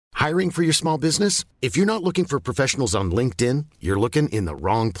Hiring for your small business? If you're not looking for professionals on LinkedIn, you're looking in the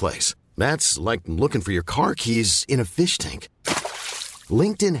wrong place. That's like looking for your car keys in a fish tank.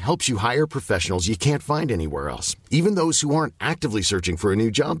 LinkedIn helps you hire professionals you can't find anywhere else, even those who aren't actively searching for a new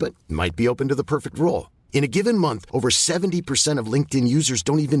job but might be open to the perfect role. In a given month, over 70% of LinkedIn users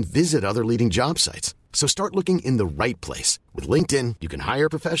don't even visit other leading job sites. So start looking in the right place. With LinkedIn, you can hire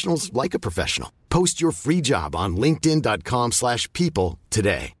professionals like a professional. Post your free job on linkedin.com/people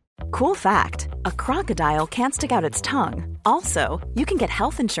today. Cool fact, a crocodile can't stick out its tongue. Also, you can get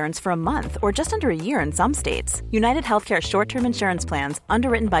health insurance for a month or just under a year in some states. United Healthcare short-term insurance plans,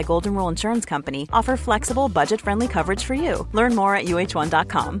 underwritten by Golden Rule Insurance Company, offer flexible, budget-friendly coverage for you. Learn more at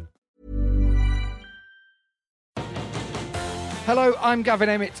uh1.com. Hello, I'm Gavin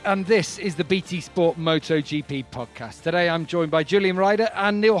Emmett, and this is the BT Sport MotoGP podcast. Today I'm joined by Julian Ryder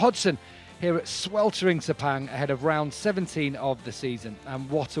and Neil Hodgson here at sweltering Sepang ahead of round 17 of the season. And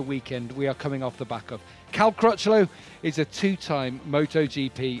what a weekend we are coming off the back of. Cal Crutchlow is a two-time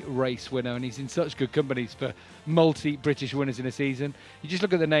MotoGP race winner, and he's in such good companies for multi-British winners in a season. You just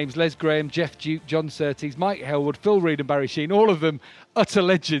look at the names: Les Graham, Jeff Duke, John Surtees, Mike Hellwood, Phil Reed and Barry Sheene, all of them utter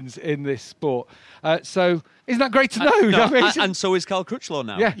legends in this sport. So isn't that great to know? And so is Cal Crutchlow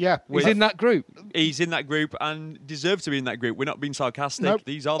now. Yeah. He's in that group. He's in that group and deserves to be in that group. We're not being sarcastic. Nope.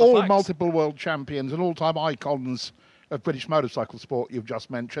 These are the all facts. Multiple world champions and all-time icons of British motorcycle sport you've just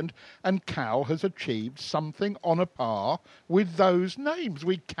mentioned, and Cal has achieved something on a par with those names.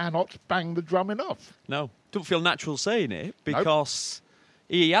 We cannot bang the drum enough. No, don't feel natural saying it because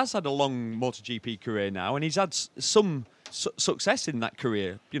he has had a long MotoGP career now, and he's had some success in that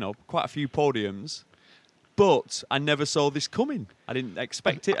career. You know, quite a few podiums. But I never saw this coming. I didn't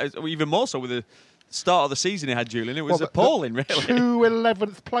expect it. Even more so with the start of the season he had, Julian. It was appalling, really. 2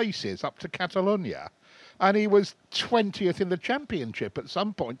 11th places up to Catalonia. And he was 20th in the championship at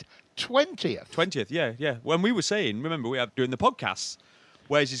some point. 20th. 20th, yeah. When we were saying, remember, we had doing the podcasts,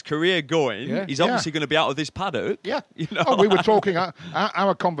 where's his career going? Yeah. He's obviously going to be out of this paddock. Yeah. You know? Oh, we were talking,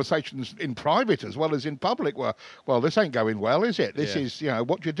 our conversations in private as well as in public were, well, this ain't going well, is it? This is,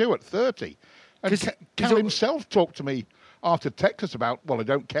 what do you do at 30? And Cal himself talked to me after Texas about, well, I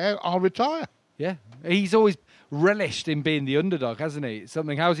don't care, I'll retire. Yeah, he's always relished in being the underdog, hasn't he? It's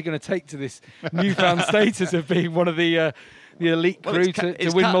something. How's he going to take to this newfound status of being one of the elite crew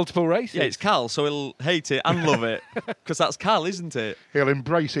to win multiple races? Yeah, it's Cal, so he'll hate it and love it because that's Cal, isn't it? He'll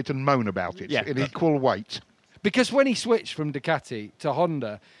embrace it and moan about it in equal weight. Because when he switched from Ducati to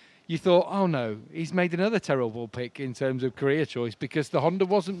Honda, you thought, oh no, he's made another terrible pick in terms of career choice because the Honda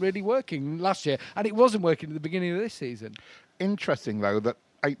wasn't really working last year and it wasn't working at the beginning of this season. Interesting, though, that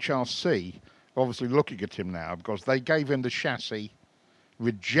HRC obviously looking at him now because they gave him the chassis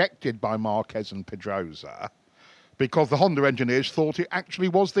rejected by Marquez and Pedrosa because the Honda engineers thought it actually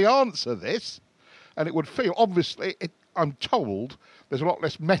was the answer, this. And it would feel, obviously, I'm told there's a lot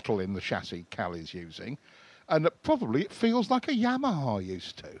less metal in the chassis Cal is using, and that probably it feels like a Yamaha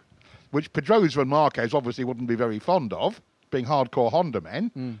used to, which Pedrosa and Marquez obviously wouldn't be very fond of, being hardcore Honda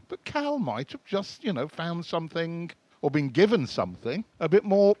men. But Cal might have just, found something or been given something a bit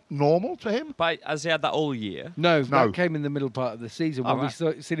more normal to him. But has he had that all year? No, that came in the middle part of the season when we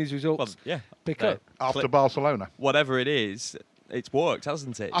seen his results pick up. After Barcelona. Whatever it is, it's worked,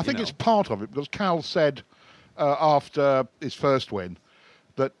 hasn't it? I think it's part of it, because Cal said after his first win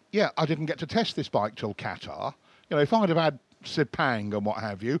that, I didn't get to test this bike till Qatar. If I'd have had Sepang and what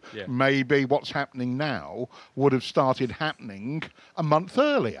have you, maybe what's happening now would have started happening a month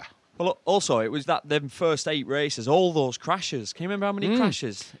earlier. Well, also, it was that them first 8 races, all those crashes. Can you remember how many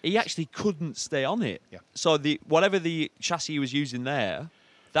crashes? He actually couldn't stay on it. Yeah. So whatever the chassis he was using there,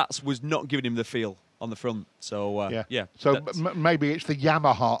 that was not giving him the feel on the front. So, So maybe it's the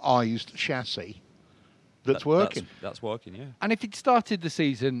Yamaha-ized chassis that's working. That's working, yeah. And if he'd started the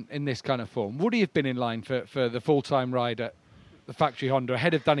season in this kind of form, would he have been in line for the full-time ride at the factory Honda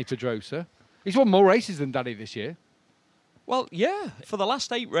ahead of Danny Pedrosa? He's won more races than Danny this year. Well, yeah. For the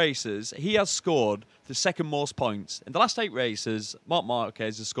last 8 races, he has scored the second most points. In the last 8 races, Marc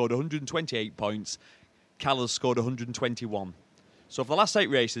Marquez has scored 128 points. Cal has scored 121. So for the last 8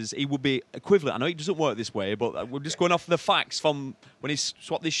 races, he would be equivalent. I know it doesn't work this way, but we're just going off the facts from when he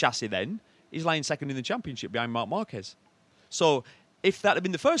swapped this chassis then. He's lying second in the championship behind Marc Marquez. So if that had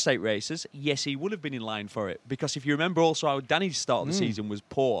been the first 8 races, yes, he would have been in line for it. Because if you remember also how Danny's start of the season was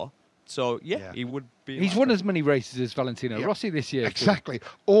poor, So, Yeah. he would be... He's won as many races as Valentino Yeah. Rossi this year. Exactly.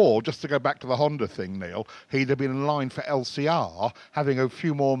 Or, just to go back to the Honda thing, Neil, he'd have been in line for LCR, having a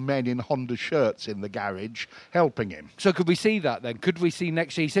few more men in Honda shirts in the garage helping him. So could we see that then? Could we see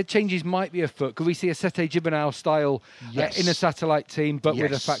next year? He said changes might be afoot. Could we see a Sete Gibernau style Yes. in a satellite team, but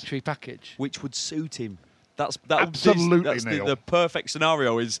with a Yes. factory package? Which would suit him. That's Absolutely, the Neil. perfect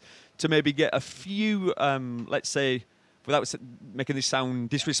scenario is to maybe get a few, let's say, without making this sound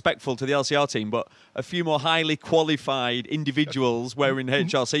disrespectful to the LCR team, but a few more highly qualified individuals wearing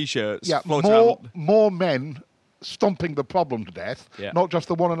HRC shirts. Yeah, float around. more men stomping the problem to death, Yeah. not just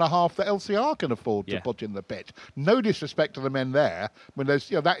the 1.5 that LCR can afford to Yeah. put in the pit. No disrespect to the men there. I mean,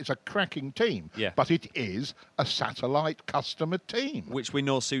 that is a cracking team, Yeah. but it is a satellite customer team. Which we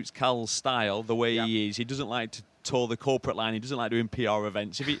know suits Cal's style, the way he is. He doesn't like to toe the corporate line. He doesn't like doing PR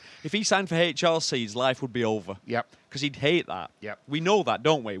events. If he signed for HRC, his life would be over. Yep. Because he'd hate that. Yep. We know that,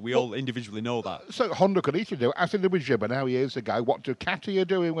 don't we? We all individually know that. So Honda could easily do, as they did with Gibernau years ago, what Ducati are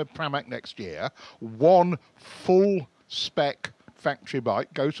doing with Pramac next year. One full spec factory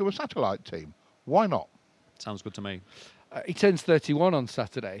bike goes to a satellite team. Why not? Sounds good to me. He turns 31 on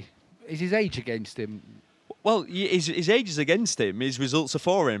Saturday. Is his age against him? Well, his age is against him. His results are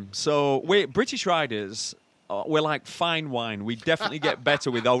for him. So we're British riders. We're like fine wine. We definitely get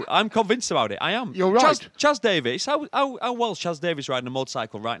better without. I'm convinced about it. I am. You're right. Chaz Davis. How well is Chaz Davis riding a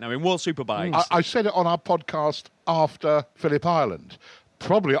motorcycle right now in World Superbikes? I said it on our podcast after Phillip Island.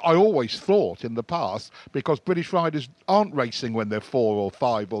 Probably, I always thought in the past, because British riders aren't racing when they're 4 or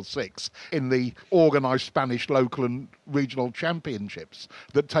 5 or 6 in the organised Spanish local and regional championships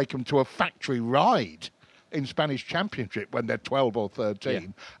that take them to a factory ride in Spanish Championship when they're 12 or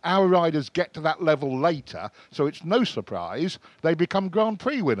 13. Our riders get to that level later, so it's no surprise they become Grand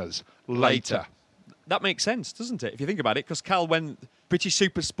Prix winners later. That makes sense, doesn't it? If you think about it, because Cal went British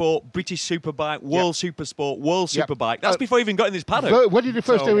Super Sport, British Superbike, World Super Sport, World Superbike. That's before he even got in this paddock. Where did he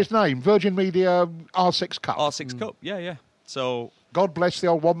first do his name? Virgin Media R6 Cup. R6 Cup, yeah. So God bless the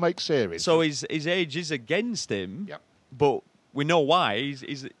old One Make series. So his age is against him, Yep. but we know why.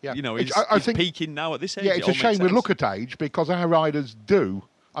 He's Yeah. he's I think- peaking now at this age. Yeah, It it's all a shame makes we sense. look at age, because our riders do,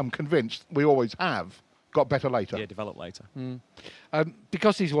 I'm convinced, we always have, got better later. Yeah, develop later.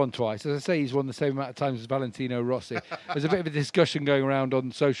 Because he's won twice, as I say, he's won the same amount of times as Valentino Rossi. There's a bit of a discussion going around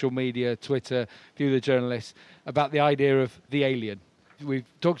on social media, Twitter, a few of the journalists, about the idea of the alien. We've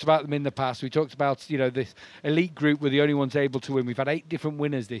talked about them in the past. We talked about, this elite group were the only ones able to win. We've had 8 different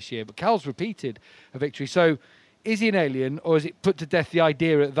winners this year, but Cal's repeated a victory. So is he an alien, or is it put to death the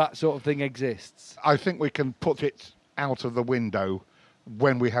idea that sort of thing exists? I think we can put it out of the window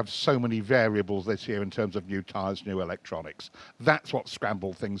when we have so many variables this year in terms of new tyres, new electronics. That's what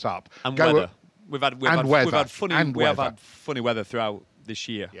scrambled things up. And Go weather. a- We've and had weather. funny. And We have weather. had funny weather throughout this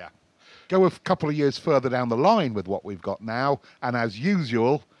year. Yeah. Go a couple of years further down the line with what we've got now, and as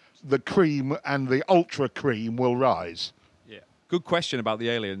usual, the cream and the ultra cream will rise. Yeah. Good question about the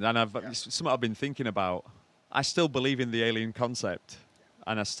alien, and it's something I've been thinking about. I still believe in the alien concept,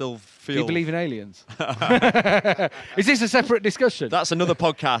 and I still feel. Do you believe in aliens? Is this a separate discussion? That's another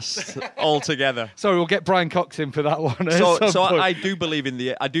podcast altogether. Sorry, we'll get Brian Cox in for that one. at So some point. I do believe in the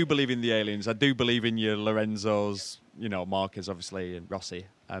aliens. I do believe in your Lorenzos, Marquez obviously, and Rossi.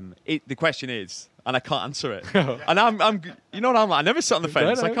 The question is, and I can't answer it. And I'm I never sit on the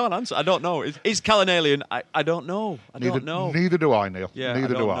fence. No. I can't answer. I don't know. Is Cal an alien? I don't know. I don't know. Neither do I, Neil. Yeah,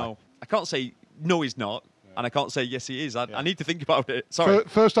 Neither I don't do I. know. I can't say no, he's not, and I can't say yes, he is. I need to think about it. Sorry.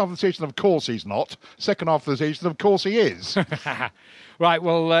 First half of the season, of course he's not. Second half of the season, of course he is. Right,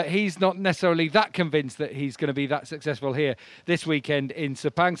 well, he's not necessarily that convinced that he's going to be that successful here this weekend in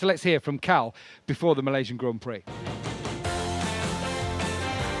Sepang. So let's hear from Cal before the Malaysian Grand Prix.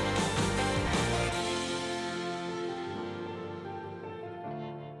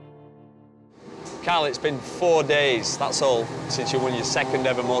 Cal, it's been 4 days, that's all, since you won your second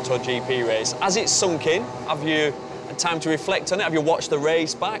ever MotoGP race. Has it sunk in? Have you had time to reflect on it? Have you watched the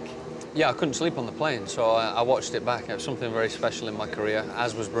race back? Yeah, I couldn't sleep on the plane, so I watched it back. It was something very special in my career,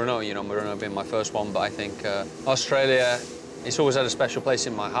 as was Bruno. Bruno being my first one, but I think Australia, it's always had a special place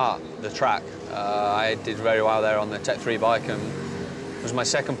in my heart, the track. I did very well there on the Tech 3 bike, and it was my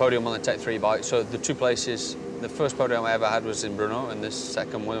second podium on the Tech 3 bike. So the two places, the first podium I ever had was in Brno, and the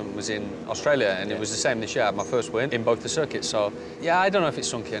second one was in Australia, and it was the same this year. I had my first win in both the circuits. So yeah, I don't know if it's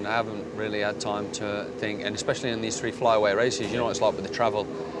sunk in. I haven't really had time to think, and especially in these 3 flyaway races, you know what it's like with the travel.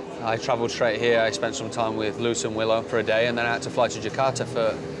 I travelled straight here. I spent some time with Lewis and Willow for a day, and then I had to fly to Jakarta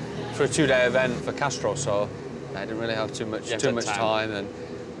for a 2-day event for Castro. So I didn't really have too much time. And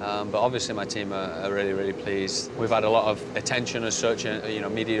But obviously my team are really, really pleased. We've had a lot of attention as such,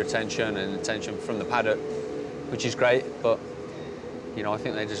 media attention and attention from the paddock, which is great, but I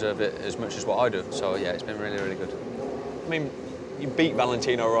think they deserve it as much as what I do. So yeah, it's been really, really good. I mean, you beat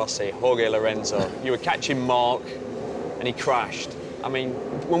Valentino Rossi, Jorge Lorenzo, you were catching Marc and he crashed. I mean,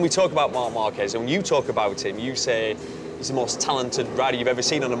 when we talk about Marc Marquez and when you talk about him, you say he's the most talented rider you've ever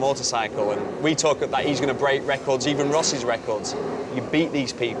seen on a motorcycle, and we talk that he's going to break records, even Rossi's records. You beat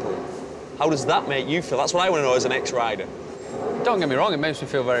these people. How does that make you feel? That's what I want to know as an ex-rider. Don't get me wrong, it makes me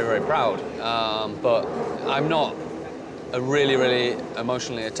feel very, very proud. But I'm not a really, really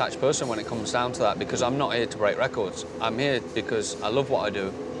emotionally attached person when it comes down to that, because I'm not here to break records. I'm here because I love what I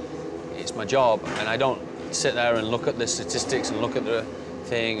do. It's my job, and I don't sit there and look at the statistics and look at the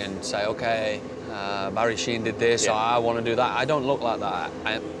thing and say, okay, Barry Sheene did this, so I want to do that. I don't look like that.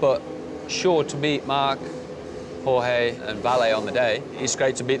 But sure, to beat Marc, Jorge and Valle on the day, it's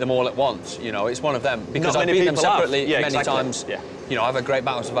great to beat them all at once. It's one of them. Because I've beat them separately many times. Yeah. I've had great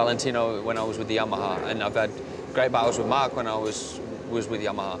battles with Valentino when I was with the Yamaha, and I've had great battles with Marc when I was with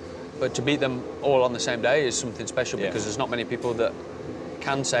Yamaha. But to beat them all on the same day is something special, because there's not many people that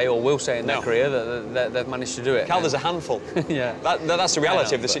can say or will say in their career that they've managed to do it. Cal, there's a handful. Yeah. That's the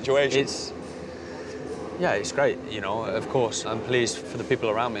reality of the situation. It's great, of course. I'm pleased for the people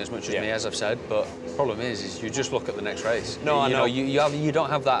around me as much as me, as I've said, but the problem is you just look at the next race. No, I know. You don't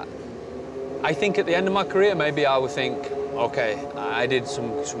have that. I think at the end of my career, maybe I would think, okay, I did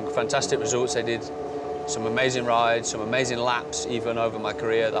some fantastic results, I did some amazing rides, some amazing laps even over my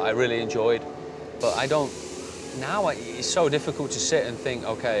career that I really enjoyed, but I don't. Now it's so difficult to sit and think,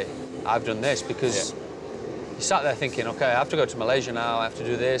 okay, I've done this, because you sat there thinking, okay, I have to go to Malaysia now, I have to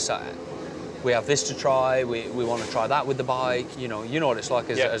do this, we have this to try, we want to try that with the bike. You know what it's like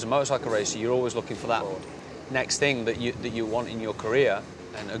as a motorcycle racer. You're always looking for that next thing that you want in your career.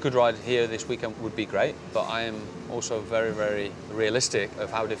 And a good ride here this weekend would be great, but I am also very, very realistic of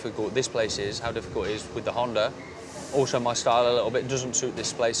how difficult this place is, how difficult it is with the Honda. Also, my style a little bit doesn't suit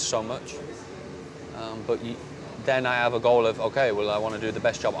this place so much. Then I have a goal of, okay, well, I want to do the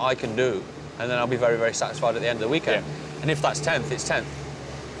best job I can do, and then I'll be very, very satisfied at the end of the weekend. Yeah. And if that's 10th, it's 10th.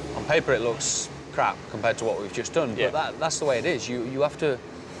 On paper, it looks crap compared to what we've just done, but that's the way it is. You have to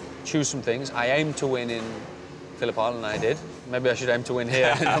choose some things. I aimed to win in Phillip Island, and I did. Maybe I should aim to win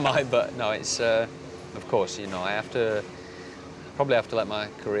here, but no, it's, of course, I probably have to let my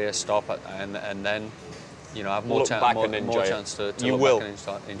career stop and then, have more chance to look back and enjoy it. You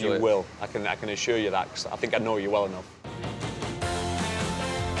will. I can assure you that, because I think I know you well enough.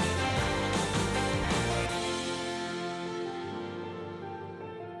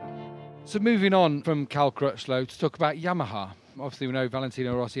 So moving on from Cal Crutchlow to talk about Yamaha. Obviously, we know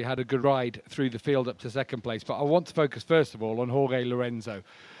Valentino Rossi had a good ride through the field up to second place, but I want to focus first of all on Jorge Lorenzo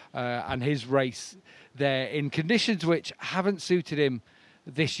and his race there in conditions which haven't suited him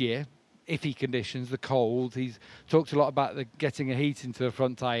this year. Iffy conditions, the cold. He's talked a lot about getting a heat into the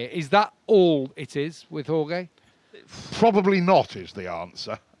front tyre. Is that all it is with Jorge? Probably not is the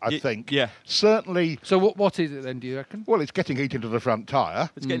answer, I think. Yeah. Certainly. So what is it then, do you reckon? Well, it's getting heat into the front tyre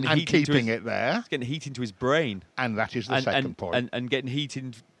and keeping it there. It's getting heat into his brain. And that is the second point. And getting heat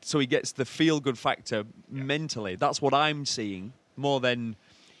in, so he gets the feel-good factor mentally. That's what I'm seeing more than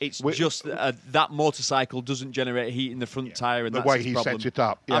it's just that motorcycle doesn't generate heat in the front tyre, and the that's way his he problem. sets it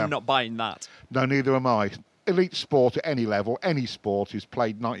up. Yeah. I'm not buying that. No, neither am I. Elite sport at any level, any sport, is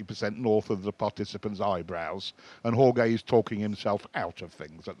played 90% north of the participants' eyebrows, and Jorge is talking himself out of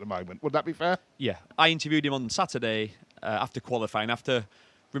things at the moment. Would that be fair? Yeah. I interviewed him on Saturday after qualifying.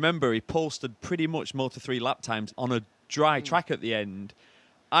 Remember, he posted pretty much Moto3 lap times on a dry track at the end.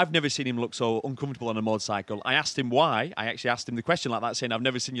 I've never seen him look so uncomfortable on a motorcycle. I asked him why. I actually asked him the question like that, saying, I've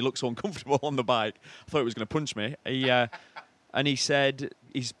never seen you look so uncomfortable on the bike. I thought he was going to punch me. And he said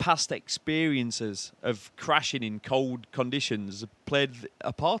his past experiences of crashing in cold conditions played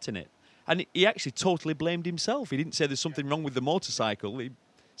a part in it. And he actually totally blamed himself. He didn't say there's something wrong with the motorcycle. He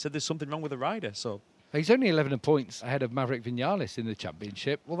said there's something wrong with the rider. So he's only 11 points ahead of Maverick Vinales in the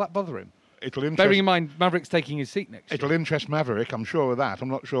championship. Will that bother him? Bearing in mind, Maverick's taking his seat next year. It'll interest Maverick, I'm sure of that. I'm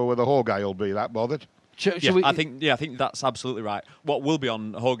not sure whether Jorge will be that bothered. I think that's absolutely right. What will be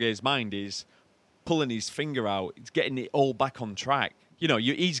on Jorge's mind is pulling his finger out. He's getting it all back on track.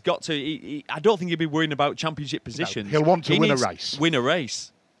 He's got to. I don't think he'll be worrying about championship positions. No, he'll want to win a race. Win a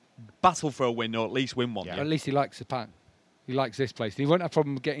race. Battle for a win, or at least win one. Yeah. At least he likes Sepang. He likes this place. He won't have a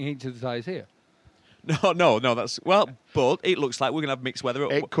problem getting into the tyres here. No. But it looks like we're going to have mixed weather.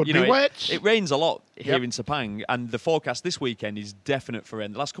 It could be wet. It rains a lot here in Sepang, and the forecast this weekend is definite for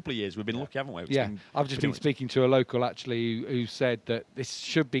rain. The last couple of years, we've been lucky, haven't we? I've just been speaking to a local actually who said that this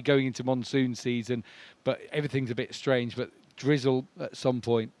should be going into monsoon season, but everything's a bit strange. But drizzle at some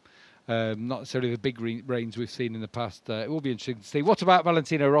point. Not necessarily the big rains we've seen in the past. It will be interesting to see. What about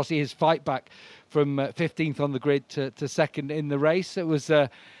Valentino Rossi? His fight back from 15th on the grid to second in the race. It was, a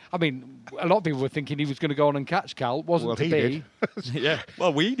lot of people were thinking he was going to go on and catch Cal. Wasn't to be. Yeah.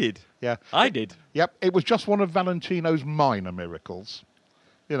 Well, we did. Yeah. I did. Yep. It was just one of Valentino's minor miracles.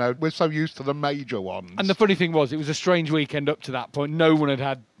 You know, we're so used to the major ones. And the funny thing was, it was a strange weekend up to that point. No one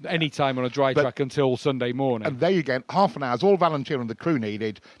had any time on a dry track until Sunday morning. And there you go, half an hour is all Valentino and the crew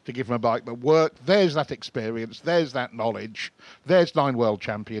needed to give him a bike that worked. There's that experience, there's that knowledge, there's 9 World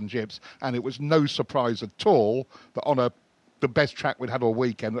Championships, and it was no surprise at all that on the best track we'd had all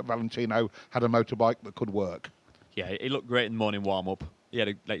weekend that Valentino had a motorbike that could work. Yeah, he looked great in the morning warm-up. Yeah,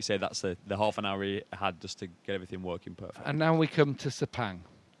 like you say, that's the half an hour he had just to get everything working perfect. And now we come to Sepang.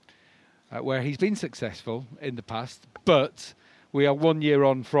 Where he's been successful in the past, but we are 1 year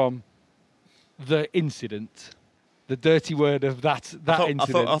on from the incident, the dirty word of that incident.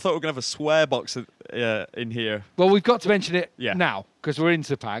 I thought we were going to have a swear box in here. Well, we've got to mention it now, because we're in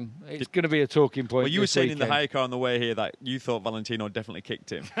Sepang. It's going to be a talking point. Well, you were saying weekend. in the hire car on the way here that you thought Valentino definitely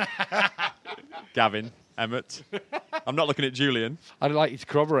kicked him. Gavin, Emmett. I'm not looking at Julian. I'd like you to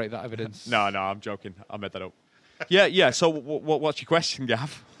corroborate that evidence. No, I'm joking. I made that up. Yeah. So what's your question,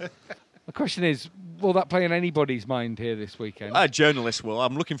 Gav? The question is, will that play on anybody's mind here this weekend? A journalist will.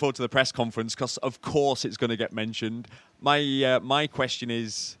 I'm looking forward to the press conference because, of course, it's going to get mentioned. My question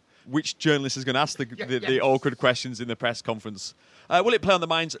is, which journalist is going to ask the awkward questions in the press conference? Will it play on the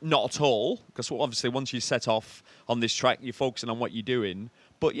minds? Not at all, because obviously once you set off on this track, you're focusing on what you're doing.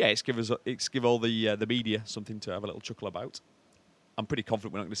 But yeah, it's give all the media something to have a little chuckle about. I'm pretty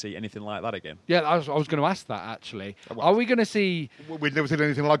confident we're not going to see anything like that again. Yeah, I was going to ask that, actually. Are we going to see... We've never seen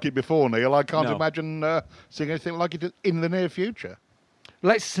anything like it before, Neil. I can't imagine seeing anything like it in the near future.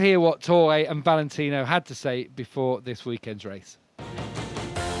 Let's hear what Torre and Valentino had to say before this weekend's race.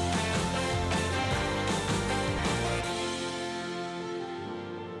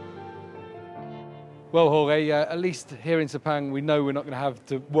 Well, Jorge, at least here in Sepang, we know we're not going to have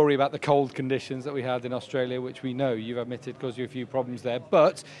to worry about the cold conditions that we had in Australia, which we know you've admitted caused you a few problems there.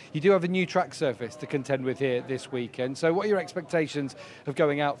 But you do have a new track surface to contend with here this weekend. So what are your expectations of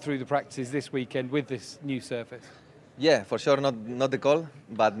going out through the practices this weekend with this new surface? Yeah, for sure, not the cold,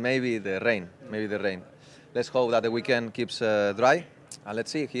 but maybe the rain. Let's hope that the weekend keeps dry. And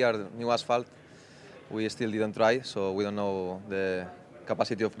let's see, here, the new asphalt, we still didn't try, so we don't know the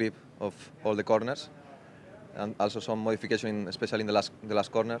capacity of grip of all the corners. And also some modification, especially in the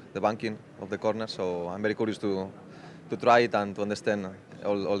last corner, the banking of the corner. So I'm very curious to try it and to understand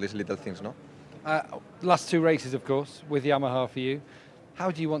all these little things, no? Last 2 races, of course, with Yamaha for you.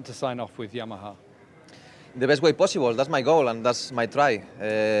 How do you want to sign off with Yamaha? The best way possible. That's my goal and that's my try.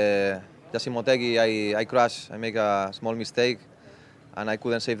 Just in Motegi, I crashed. I make a small mistake, and I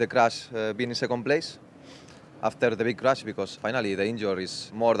couldn't save the crash, being in second place after the big crash, because finally the injury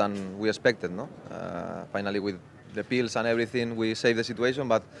is more than we expected, no? Finally, with the pills and everything, we saved the situation,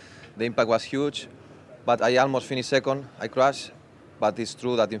 but the impact was huge. But I almost finished second. I crashed, but it's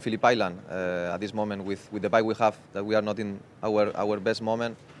true that in Phillip Island, at this moment, with the bike we have, that we are not in our best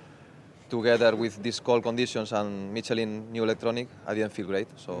moment. Together with these cold conditions and Michelin new electronic, I didn't feel great.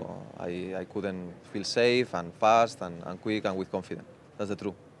 So I couldn't feel safe and fast and quick and with confidence. That's the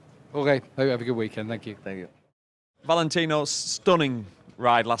truth. Okay, hope you have a good weekend. Thank you. Thank you. Valentino, stunning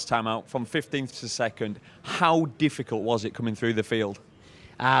ride last time out, from 15th to 2nd. How difficult was it coming through the field?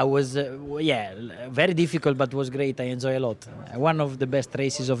 Was very difficult, but was great. I enjoy a lot. One of the best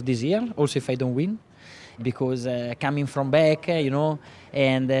races of this year, also if I don't win, because coming from back,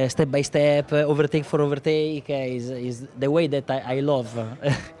 and step by step, overtake for overtake is the way that I love.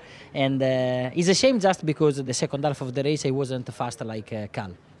 And it's a shame just because the second half of the race I wasn't fast like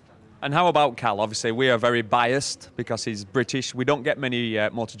Cal. And how about Cal? Obviously, we are very biased because he's British. We don't get many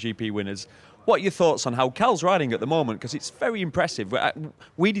MotoGP winners. What are your thoughts on how Cal's riding at the moment? Because it's very impressive.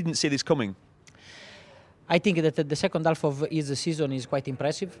 We didn't see this coming. I think that the second half of his season is quite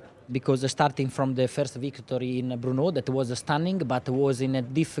impressive, because starting from the first victory in Brno, that was stunning, but was in a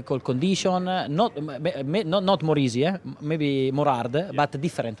difficult condition, not more easy, maybe more hard, but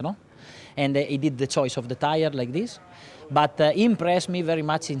different, no? And he did the choice of the tire like this. But he impressed me very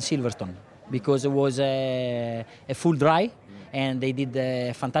much in Silverstone, because it was a full dry, and they did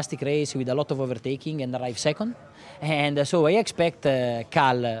a fantastic race with a lot of overtaking and arrived second. And so I expect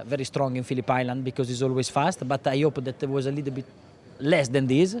Cal very strong in Phillip Island because he's always fast, but I hope that it was a little bit less than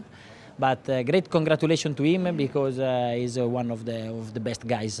this. But great congratulations to him because he's one of the best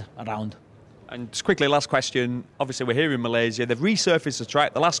guys around. And just quickly, last question. Obviously, we're here in Malaysia. They've resurfaced the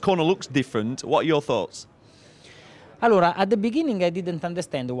track. The last corner looks different. What are your thoughts? Allora, at the beginning, I didn't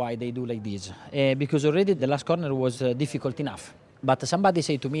understand why they do like this, because already the last corner was difficult enough. But somebody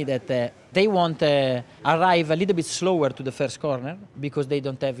said to me that they want arrive a little bit slower to the first corner because they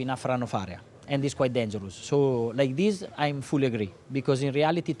don't have enough runoff area, and it's quite dangerous. So like this, I'm fully agree, because in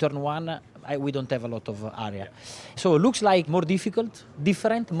reality, turn one, we don't have a lot of area. So it looks like more difficult,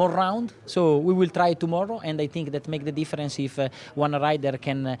 different, more round. So we will try tomorrow, and I think that make the difference if one rider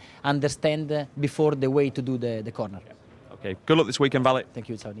can understand before the way to do the corner. Okay, good luck this weekend, Vale. Thank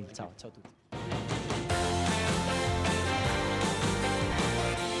you. Ciao, Neil. Ciao a tutti.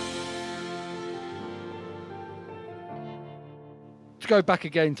 To go back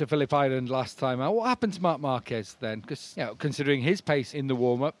again to Phillip Island last time, what happened to Marc Marquez then? Because considering his pace in the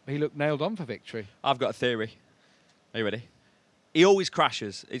warm-up, he looked nailed on for victory. I've got a theory. Are you ready? He always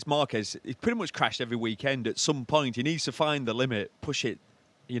crashes. It's Marquez. He's pretty much crashed every weekend at some point. He needs to find the limit, push it,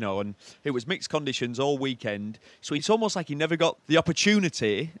 and it was mixed conditions all weekend. So it's almost like he never got the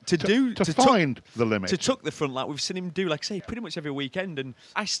opportunity to find the limit. To tuck the front like we've seen him do, like I say, pretty much every weekend. And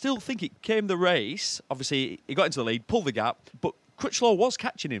I still think it came the race. Obviously, he got into the lead, pulled the gap, but Crutchlow was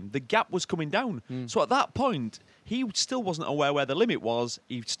catching him. The gap was coming down. So at that point, he still wasn't aware where the limit was.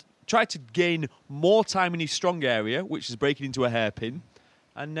 He tried to gain more time in his strong area, which is breaking into a hairpin,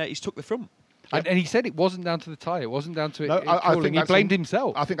 and he's took the front. And he said it wasn't down to the tyre. It wasn't down to it I cooling. He blamed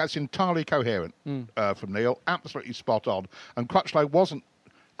himself. I think that's entirely coherent from Neil. Absolutely spot on. And Crutchlow wasn't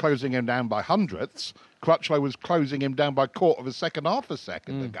closing him down by hundredths. Crutchlow was closing him down by quarter of a second, half a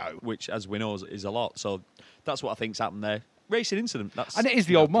second ago. Which, as we know, is a lot. So that's what I think's happened there. Racing incident. And it is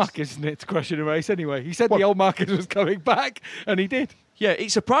the old Marquez, isn't it, to crash in a race anyway? He said the old Marquez was coming back, and he did. Yeah,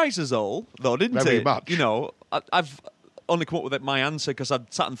 it surprised us all, though, didn't it? Very much. I've only come up with my answer because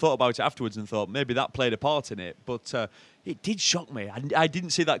I'd sat and thought about it afterwards and thought maybe that played a part in it. But it did shock me. I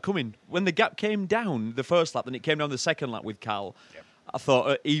didn't see that coming. When the gap came down the first lap, then it came down the second lap with Cal. Yep. I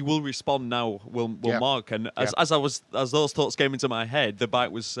thought he will respond now, will Mark. And as those thoughts came into my head, the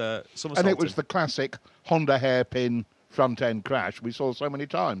bike was somersaulting. And it was the classic Honda hairpin front-end crash we saw so many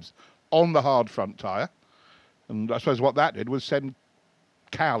times on the hard front tyre. And I suppose what that did was send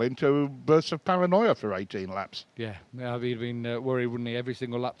Cal into bursts of paranoia for 18 laps. Yeah, he'd been worried, wouldn't he, every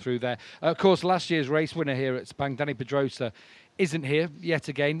single lap through there. Of course, last year's race winner here at Sepang, Dani Pedrosa, isn't here yet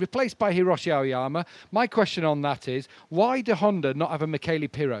again, replaced by Hiroshi Aoyama. My question on that is, why do Honda not have a Michele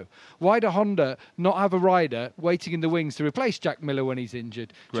Pirro? Why do Honda not have a rider waiting in the wings to replace Jack Miller when he's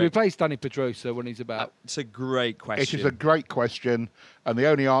injured, to replace Dani Pedrosa when he's about? It's a great question. It is a great question, and the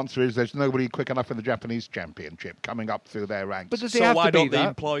only answer is there's nobody quick enough in the Japanese Championship coming up through their ranks. But does it have to be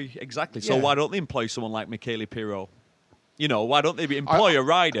that? So why don't they employ someone like Michele Pirro? Why don't they employ a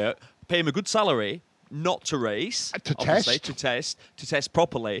rider, pay him a good salary, not to race, to test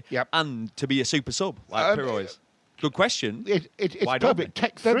properly, and to be a super sub like Pirro is. Good question. It's Why perfect.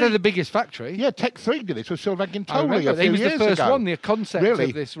 Tech 3. They're the biggest factory. Yeah, Tech 3 did it with Sylvain Guintoli a few years ago. He was the first one, the concept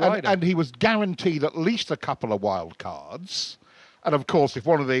of this rider. And he was guaranteed at least a couple of wild cards. And of course, if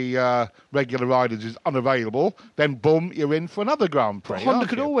one of the regular riders is unavailable, then boom, you're in for another Grand Prix. Honda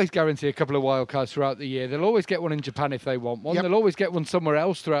could always guarantee a couple of wild cards throughout the year. They'll always get one in Japan if they want one. Yep. They'll always get one somewhere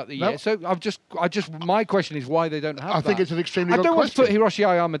else throughout the year. So my question is why they don't have that. I think it's an extremely good question. I don't want to put Hiroshi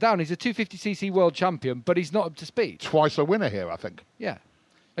Aoyama down. He's a 250cc world champion, but he's not up to speed. Twice a winner here, I think. Yeah.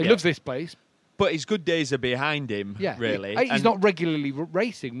 He loves this place. But his good days are behind him, really. He's not regularly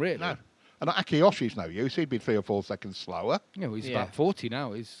racing, really. No. And Akiyoshi's no use. He'd be 3 or 4 seconds slower. Yeah, he's about 40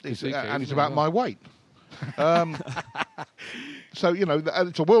 now. He's about my weight. So,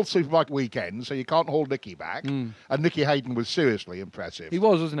 it's a World Superbike weekend, so you can't hold Nicky back. And Nicky Hayden was seriously impressive. He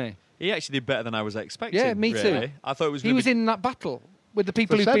was, wasn't he? He actually did better than I was expecting. Yeah, me really. too. I thought it was. He was in that battle with the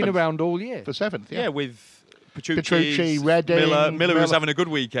people who've been around all year. For 7th, yeah. with Petrucci, Redding. Miller was having a good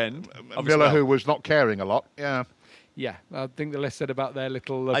weekend. Miller, who was not caring a lot. Yeah. Yeah, I think the less said about their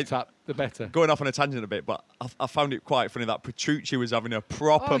little love tap, the better. Going off on a tangent a bit, but I found it quite funny that Petrucci was having a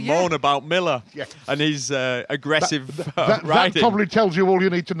proper moan about Miller and his aggressive riding. That probably tells you all you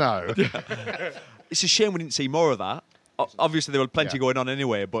need to know. It's a shame we didn't see more of that. obviously there were plenty going on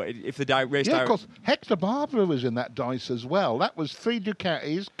anyway, but if the race... Yeah, of course. Hector Barbera was in that dice as well. That was 3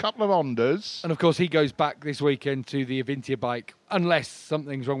 Ducatis, couple of Hondas. And of course, he goes back this weekend to the Avintia bike, unless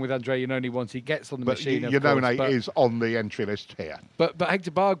something's wrong with Andrea Iannone once he gets on the machine. But Iannone is on the entry list here. But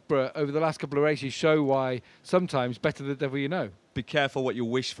Hector Barbera, over the last couple of races, show why sometimes better the devil you know. Be careful what you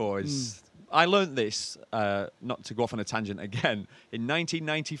wish for. I learned this, not to go off on a tangent again. In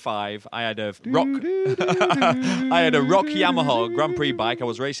 1995, I had a Rock Yamaha Grand Prix bike. I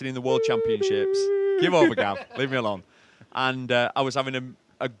was racing in the World Championships. Give over, Gav. Leave me alone. And I was having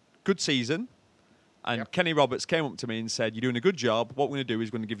a good season. And Kenny Roberts came up to me and said, "You're doing a good job. What we're going to do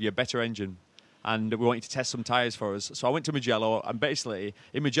is we're going to give you a better engine. And we want you to test some tyres for us." So I went to Mugello, and basically,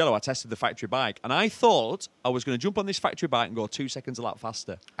 in Mugello, I tested the factory bike. And I thought I was going to jump on this factory bike and go 2 seconds a lap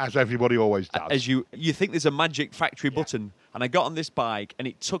faster. As everybody always does. As you think there's a magic factory button. And I got on this bike, and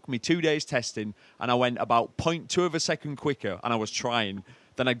it took me 2 days testing, and I went about 0.2 of a second quicker, and I was trying,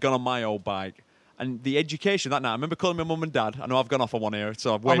 than I'd gone on my old bike. And the education that night, I remember calling my mum and dad. I know I've gone off on one here,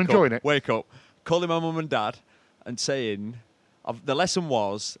 so I'm enjoying it. Wake up. Calling my mum and dad and saying... the lesson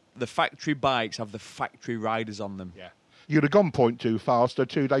was the factory bikes have the factory riders on them. Yeah. You'd have gone 0.2 faster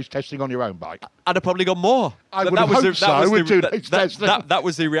 2 days testing on your own bike. I'd have probably gone more. I would have hoped so with 2 days testing. That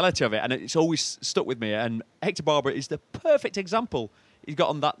was the reality of it, and it's always stuck with me. And Hector Barbera is the perfect example. He's got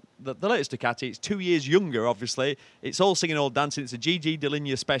on the latest Ducati. It's 2 years younger, obviously. It's all singing, all dancing. It's a GG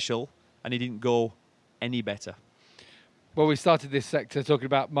Delinea special, and he didn't go any better. Well, we started this sector talking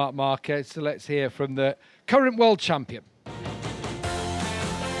about Marc Marquez, so let's hear from the current world champion.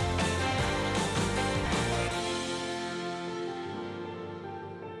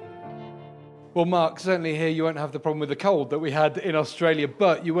 Well, Mark, certainly here you won't have the problem with the cold that we had in Australia,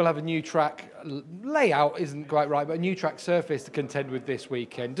 but you will have a new track layout, isn't quite right, but a new track surface to contend with this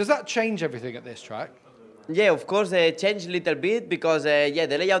weekend. Does that change everything at this track? Yeah, of course, change a little bit because,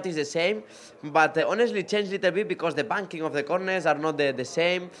 the layout is the same, but honestly change a little bit because the banking of the corners are not the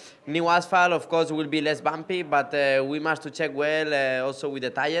same. New asphalt, of course, will be less bumpy, but we must to check well also with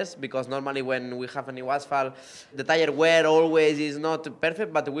the tires because normally when we have a new asphalt, the tire wear always is not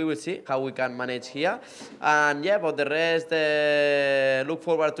perfect, but we will see how we can manage here. And yeah, but the rest, look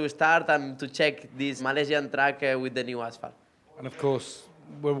forward to start and to check this Malaysian track with the new asphalt. And of course,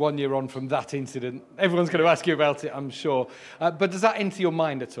 we're 1 year on from that incident. Everyone's going to ask you about it, I'm sure. But does that enter your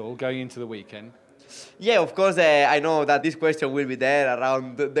mind at all, going into the weekend? Yeah, of course, I know that this question will be there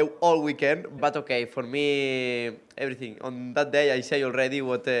around the all weekend. But okay, for me, everything. On that day, I say already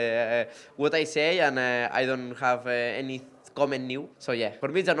what I say, and I don't have any comment new. So yeah, for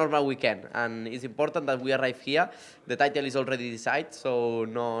me, it's a normal weekend. And it's important that we arrive here. The title is already decided, so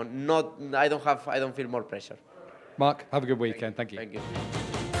I don't feel more pressure. Mark, have a good weekend. Thank you. Thank you.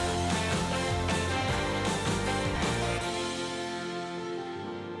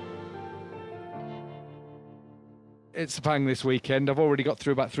 It's Sepang this weekend. I've already got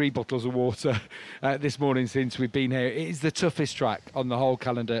through about 3 bottles of water this morning since we've been here. It is the toughest track on the whole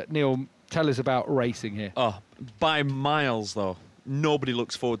calendar. Neil, tell us about racing here. Oh, by miles, though. Nobody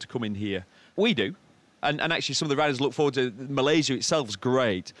looks forward to coming here. We do. And actually, some of the riders look forward to Malaysia itself is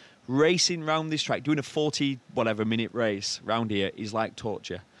great. Racing round this track, doing a 40-minute race round here is like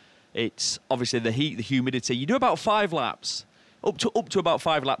torture. It's obviously the heat, the humidity. You do about 5 laps. Up to about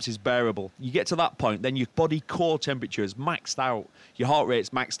 5 laps is bearable. You get to that point, then your body core temperature is maxed out, your heart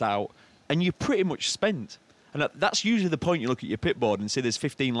rate's maxed out, and you're pretty much spent. And that's usually the point you look at your pit board and see there's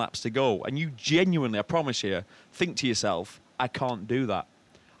 15 laps to go. And you genuinely, I promise you, think to yourself, I can't do that.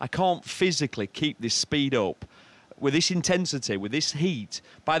 I can't physically keep this speed up. With this intensity, with this heat,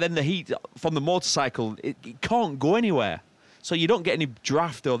 by then the heat from the motorcycle, it can't go anywhere. So you don't get any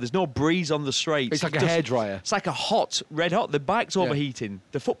draft or there's no breeze on the straights. It's like a hairdryer. It's like a red hot. The bike's overheating.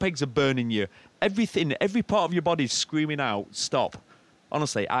 The foot pegs are burning you. Everything, every part of your body's screaming out, stop.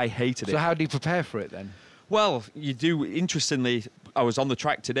 Honestly, I hated it. So how do you prepare for it then? Well, you do. Interestingly, I was on the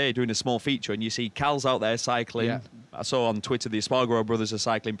track today doing a small feature and you see Cal's out there cycling. Yeah. I saw on Twitter the Espargaro brothers are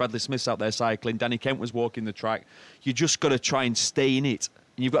cycling. Bradley Smith's out there cycling. Danny Kent was walking the track. You just got to try and stay in it.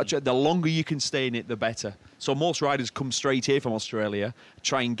 And you've got to, the longer you can stay in it, the better. So most riders come straight here from Australia,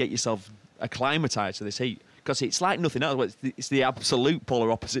 try and get yourself acclimatised to this heat. Because it's like nothing else. It's the absolute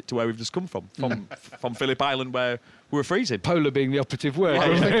polar opposite to where we've just come from Phillip Island, where we were freezing. Polar being the operative word. I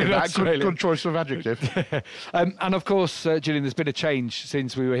was thinking that. Good choice of adjective. And of course, Julian, there's been a change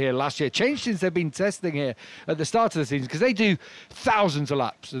since we were here last year. Change since they've been testing here at the start of the season, because they do thousands of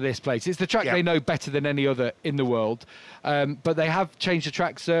laps of this place. It's the track they know better than any other in the world. But they have changed the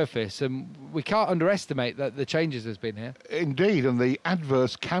track surface, and we can't underestimate the changes there's been here. Indeed, and the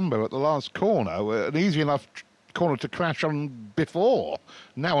adverse camber at the last corner, an easy enough corner to crash on before.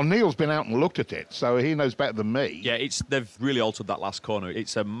 Now Neil's been out and looked at it, so he knows better than me. Yeah, they've really altered that last corner.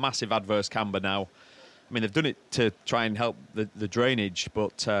 It's a massive adverse camber now. I mean, they've done it to try and help the drainage,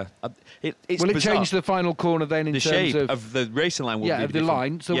 but it's Will it bizarre. change the final corner then in the terms shape of the racing line? Will be of the different.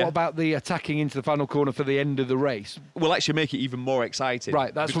 line. So Yeah. what about the attacking into the final corner for the end of the race? Will actually make it even more exciting.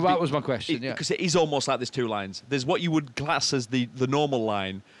 Right, that was my question. Yeah. Because it is almost like there's two lines. There's what you would class as the normal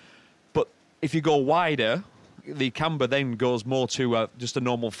line, but if you go wider, the camber then goes more to just a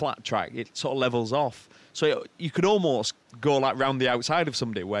normal flat track. It sort of levels off. So you could almost go like round the outside of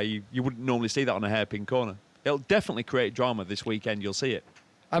somebody where you wouldn't normally see that on a hairpin corner. It'll definitely create drama this weekend. You'll see it.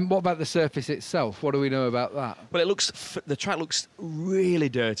 And what about the surface itself? What do we know about that? Well, the track looks really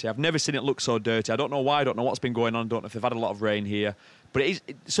dirty. I've never seen it look so dirty. I don't know why. I don't know what's been going on. I don't know if they've had a lot of rain here. But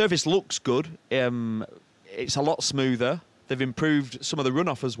the surface looks good. It's a lot smoother. They've improved some of the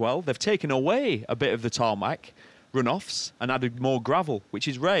runoff as well. They've taken away a bit of the tarmac runoffs and added more gravel, which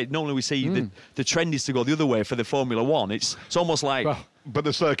is rare. Normally we see the trend is to go the other way for the Formula One. It's almost like... Well, but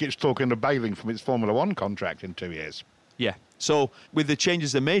the circuit's talking to bailing from its Formula One contract in 2 years. Yeah. So with the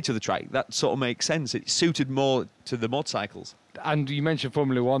changes they made to the track, that sort of makes sense. It's suited more to the motorcycles. And you mentioned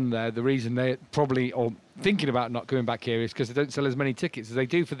Formula One there. The reason they're probably or thinking about not coming back here is because they don't sell as many tickets as they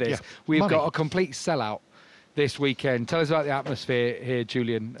do for this. Yeah, We've money. got a complete sellout this weekend. Tell us about the atmosphere here,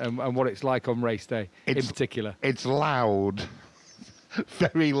 Julian, and what it's like on race day in particular. It's loud,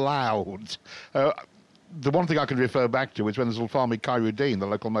 very loud. The one thing I can refer back to is when Zulfami Khairuddin, the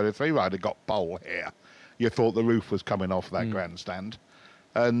local Moto3 rider, got pole here. You thought the roof was coming off that grandstand.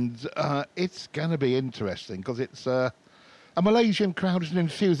 And it's going to be interesting because it's a Malaysian crowd is an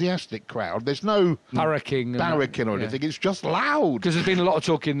enthusiastic crowd. There's no Barracking or anything. It's just loud. Because there's been a lot of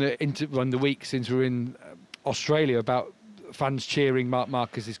talk in the week since we were in Australia about fans cheering Marc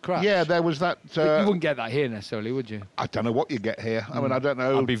Marquez's crash. Yeah, there was that. You wouldn't get that here necessarily, would you? I don't know what you get here. I mean, I don't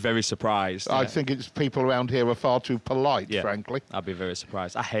know. I'd be very surprised. I yeah. think it's people around here are far too polite, frankly. I'd be very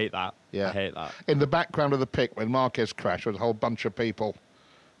surprised. I hate that. Yeah. I hate that. In the background of the pic, when Marquez crashed, there was a whole bunch of people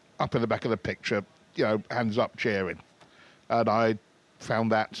up in the back of the picture, hands up cheering. And I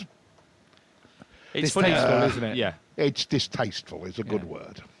found that... It's distasteful, funny, isn't it? Yeah. It's distasteful is a good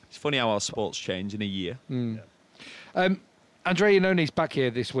word. It's funny how our sports change in a year. Andrea Iannone's back here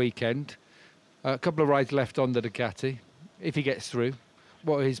this weekend. A couple of rides left on the Ducati. If he gets through,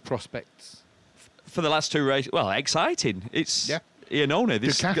 what are his prospects? For the last two races, well, exciting. It's Iannone.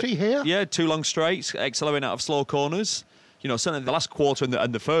 Ducati here? Yeah, 2 long straights, accelerating out of slow corners. Certainly the last quarter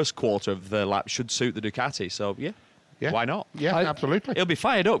and the first quarter of the lap should suit the Ducati. So, why not? Yeah, absolutely. He'll be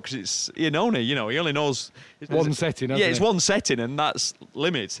fired up because it's Iannone. He only knows One setting, hasn't it's he? one setting, and that's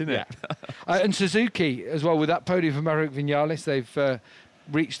limits, isn't it? And Suzuki as well, with that podium for Maverick Vinales, they've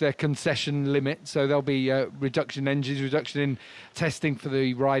reached their concession limit, so there'll be reduction in engines, reduction in testing for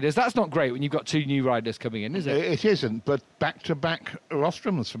the riders. That's not great when you've got 2 new riders coming in, is it? It isn't, but back-to-back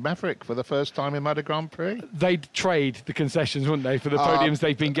rostrums for Maverick for the first time in Moto Grand Prix. They'd trade the concessions, wouldn't they, for the podiums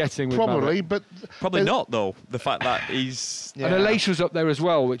they've been getting with Probably, Maverick. but... Probably not, though, the fact that he's... And Aleix was up there as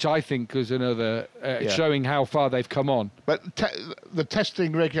well, which I think was another showing how far they've come on. But the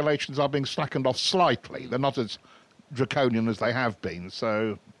testing regulations are being slackened off slightly. They're not as draconian as they have been.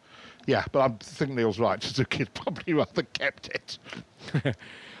 So, but I think Neil's right. Suzuki's probably rather kept it.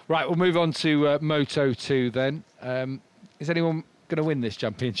 Right, we'll move on to Moto 2 then. Is anyone going to win this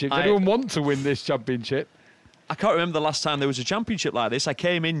championship? Does anyone want to win this championship? I can't remember the last time there was a championship like this. I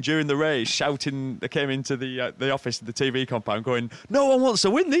came in during the race shouting. I came into the office, the TV compound, going, "No one wants to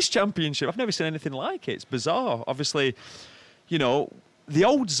win this championship." I've never seen anything like it. It's bizarre. Obviously, the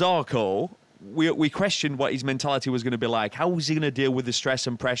old Zarco. We questioned what his mentality was going to be like. How was he going to deal with the stress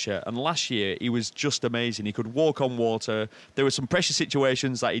and pressure? And last year, he was just amazing. He could walk on water. There were some pressure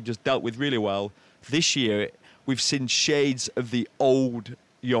situations that he just dealt with really well. This year, we've seen shades of the old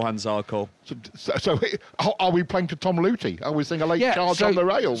Johann Zarco. So are we playing to Tom Luthi? Are we seeing a late charge on the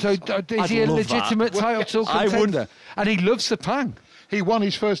rails? So is he a legitimate title contender? And he loves Sepang. He won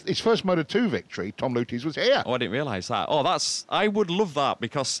his first Moto2 victory. Tom Luthi's was here. Oh, I didn't realise that. I would love that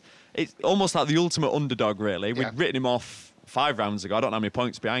because it's almost like the ultimate underdog, really. We'd written him off 5 rounds ago. I don't know how many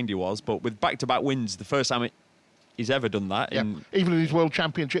points behind he was, but with back-to-back wins, the first time he's ever done that. Yeah. Even in his World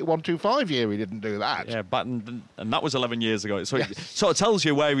Championship 125 year, he didn't do that. Yeah, and that was 11 years ago. So it sort of tells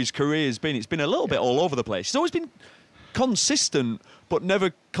you where his career has been. It's been a little bit all over the place. He's always been consistent, but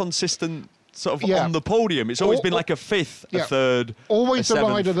never consistent sort of on the podium. It's always been like a 5th, a 3rd, always a the 7th.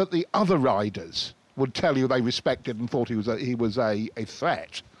 rider that the other riders would tell you they respected and thought he was a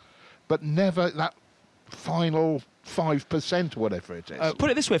threat, but never that final 5% or whatever it is. Put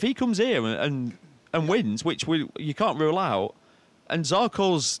it this way, if he comes here and and wins, which you can't rule out. And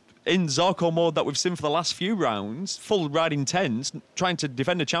Zarco's in Zarco mode that we've seen for the last few rounds, full riding tens, trying to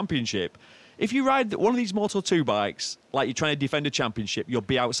defend a championship. If you ride one of these Moto2 bikes like you're trying to defend a championship, you'll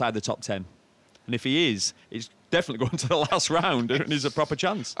be outside the top 10. And if he is, it's definitely going to the last round and there's a proper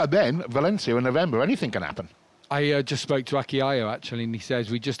chance. And then Valencia in November, anything can happen. I just spoke to Aki Ayo, actually, and he says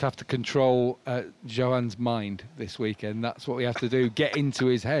we just have to control Johan's mind this weekend. That's what we have to do, get into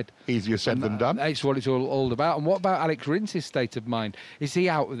his head. Easier said than done. That's what it's all about. And what about Alex Rins's state of mind? Is he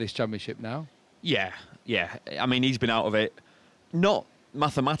out of this championship now? Yeah. I mean, he's been out of it, not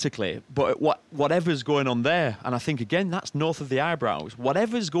mathematically, but whatever's going on there. And I think, again, that's north of the eyebrows.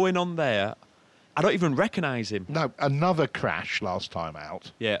 Whatever's going on there, I don't even recognise him. No, another crash last time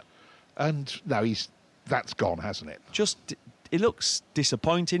out. Yeah. And now that's gone, hasn't it? Just, it looks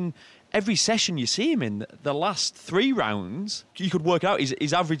disappointing. Every session you see him in, the last 3 rounds, you could work out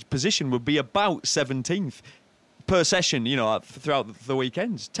his average position would be about 17th per session, throughout the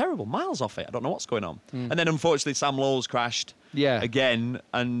weekends. Terrible, miles off it. I don't know what's going on. And then, unfortunately, Sam Lowell's crashed again,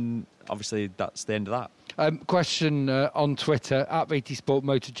 and obviously that's the end of that. Question on Twitter, at BT Sport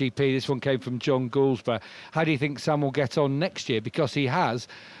MotoGP. This one came from John Goulsborough. How do you think Sam will get on next year? Because he has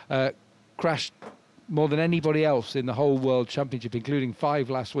crashed more than anybody else in the whole World Championship, including 5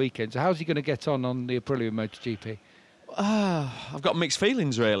 last weekend. So how's he going to get on the Aprilia MotoGP? I've got mixed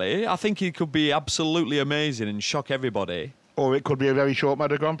feelings, really. I think he could be absolutely amazing and shock everybody. Or it could be a very short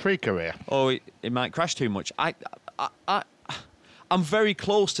Moto Grand Prix career. Or it might crash too much. I'm very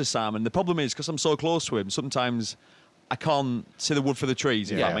close to Sam, and the problem is, because I'm so close to him, sometimes I can't see the wood for the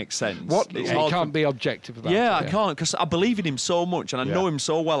trees, if that makes sense. You can't be objective about it. I can't, because I believe in him so much, and I know him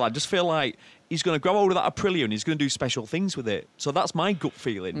so well. I just feel like he's going to grab hold of that Aprilia and he's going to do special things with it. So that's my gut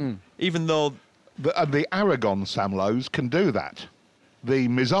feeling, even though... The Aragon Sam Lowes can do that. The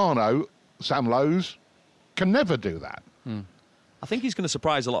Misano Sam Lowes can never do that. I think he's going to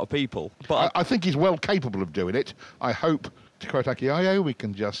surprise a lot of people. But I think he's well capable of doing it. I hope, to quote Aki Ayo, we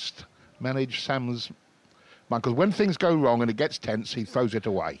can just manage Sam's mind. Because when things go wrong and it gets tense, he throws it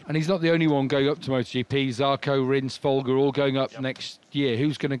away. And he's not the only one going up to MotoGP. Zarco, Rins, Folger, all going up next year.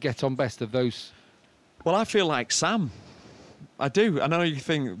 Who's going to get on best of those? Well, I feel like Sam. I do. I know you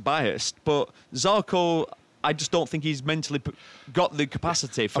think biased, but Zarco, I just don't think he's mentally got the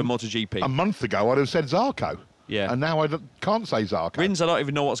capacity for MotoGP. A month ago, I'd have said Zarco. Yeah. And now I can't say Zarco. Rins, I don't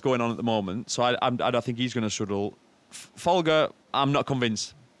even know what's going on at the moment, so I don't think he's going to struggle. Folger, I'm not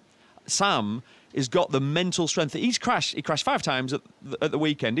convinced. Sam has got the mental strength. He crashed 5 times at the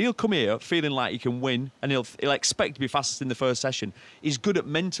weekend. He'll come here feeling like he can win, and he'll expect to be fastest in the first session. He's good at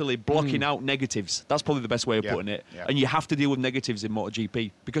mentally blocking out negatives. That's probably the best way of putting it. Yeah. And you have to deal with negatives in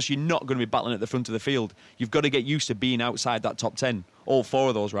MotoGP because you're not going to be battling at the front of the field. You've got to get used to being outside that top 10. All 4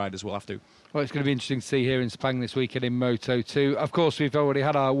 of those riders will have to. Well, it's going to be interesting to see here in Sepang this weekend in Moto2. Of course, we've already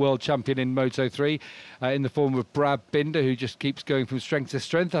had our world champion in Moto3 in the form of Brad Binder, who just keeps going from strength to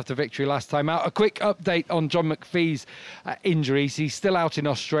strength after victory last time out. A quick update on John McPhee's injuries. He's still out in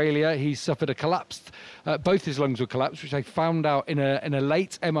Australia. He's suffered a collapsed, both his lungs were collapsed, which they found out in a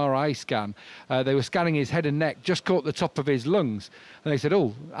late MRI scan. They were scanning his head and neck, just caught the top of his lungs. And they said,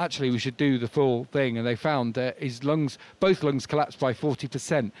 actually, we should do the full thing. And they found his lungs, both lungs collapsed by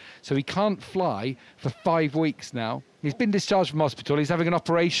 40%. So he can't fly for 5 weeks now. He's been discharged from hospital. He's having an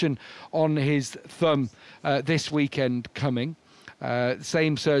operation on his thumb this weekend coming.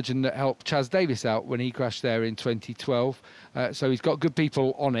 Same surgeon that helped Chaz Davis out when he crashed there in 2012. So he's got good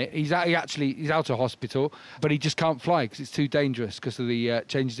people on it. He's out of hospital, but he just can't fly because it's too dangerous because of the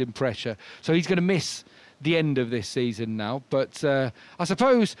changes in pressure. So he's going to miss the end of this season now. But I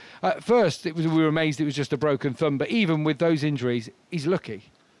suppose at first we were amazed it was just a broken thumb. But even with those injuries, he's lucky.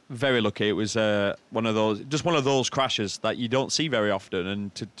 Very lucky. It was one of those crashes that you don't see very often,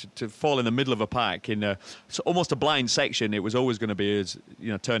 and to fall in the middle of a pack in almost a blind section, it was always going to be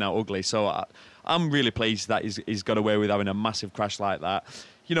turn out ugly. So I'm really pleased that he's got away with having a massive crash like that.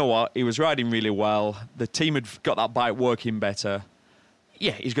 You know what? He was riding really well. The team had got that bike working better.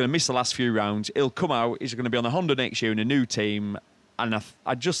 Yeah, he's going to miss the last few rounds. He'll come out. He's going to be on the Honda next year in a new team. And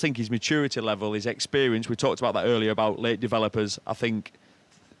I just think his maturity level, his experience, we talked about that earlier about late developers. I think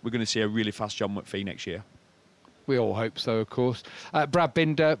we're going to see a really fast John McPhee next year. We all hope so, of course. Brad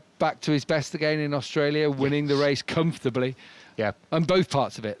Binder back to his best again in Australia, winning the race comfortably. Yeah. And both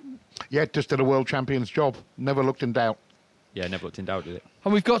parts of it. Yeah, just did a world champion's job. Never looked in doubt. Yeah, never looked in doubt, did it?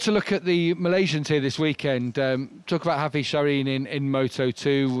 And we've got to look at the Malaysians here this weekend. Talk about Hafiz Shaheen in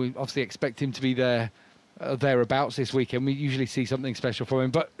Moto2. We obviously expect him to be there thereabouts this weekend. We usually see something special from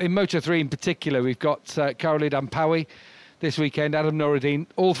him. But in Moto3 in particular, we've got Khalid Ampawi, this weekend. Adam Noureddin,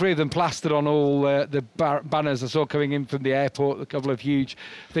 all three of them plastered on all the banners I saw coming in from the airport, a couple of huge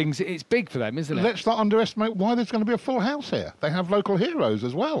things. It's big for them, isn't it? Let's not underestimate why there's going to be a full house here. They have local heroes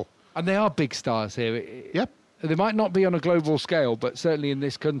as well. And they are big stars here. Yep. They might not be on a global scale, but certainly in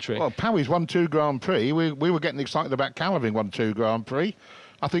this country. Well, Powys won 2 Grand Prix. We were getting excited about Calaving won 2 Grand Prix.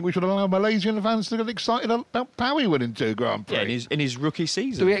 I think we should allow Malaysian fans to get excited about Powie winning 2 Grand Prix. Yeah, in his rookie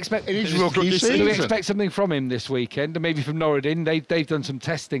season. Do we expect in his rookie season? Do we expect something from him this weekend? And maybe from Noureddin? They've done some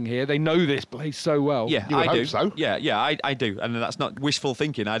testing here. They know this place so well. Yeah, you would I hope do. So. Yeah, I do. And that's not wishful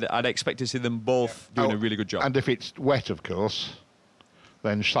thinking. I'd expect to see them both doing a really good job. And if it's wet, of course,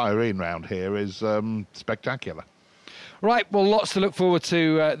 then Cyrene round here is spectacular. Right, well, lots to look forward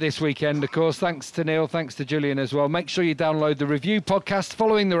to this weekend, of course. Thanks to Neil, thanks to Julian as well. Make sure you download the review podcast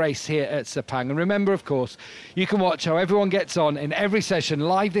following the race here at Sepang. And remember, of course, you can watch how everyone gets on in every session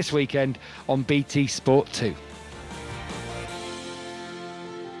live this weekend on BT Sport 2.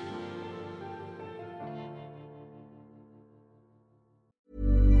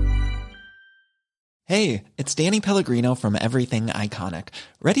 Hey, it's Danny Pellegrino from Everything Iconic.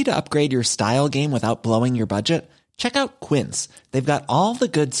 Ready to upgrade your style game without blowing your budget? Check out Quince. They've got all the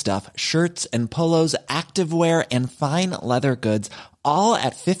good stuff, shirts and polos, activewear, and fine leather goods, all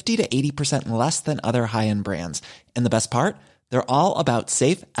at 50 to 80% less than other high-end brands. And the best part? They're all about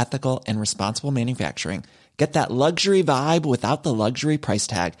safe, ethical, and responsible manufacturing. Get that luxury vibe without the luxury price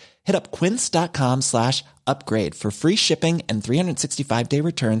tag. Hit up quince.com/upgrade for free shipping and 365-day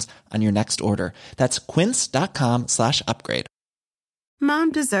returns on your next order. That's quince.com/upgrade.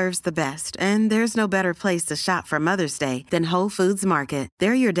 Mom deserves the best, and there's no better place to shop for Mother's Day than Whole Foods Market.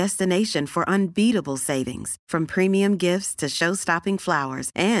 They're your destination for unbeatable savings, from premium gifts to show-stopping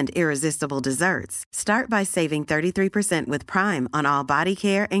flowers and irresistible desserts. Start by saving 33% with Prime on all body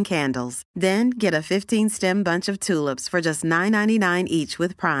care and candles. Then get a 15-stem bunch of tulips for just $9.99 each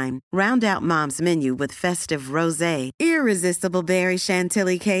with Prime. Round out Mom's menu with festive rosé, irresistible berry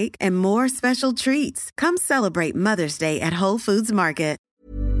chantilly cake, and more special treats. Come celebrate Mother's Day at Whole Foods Market.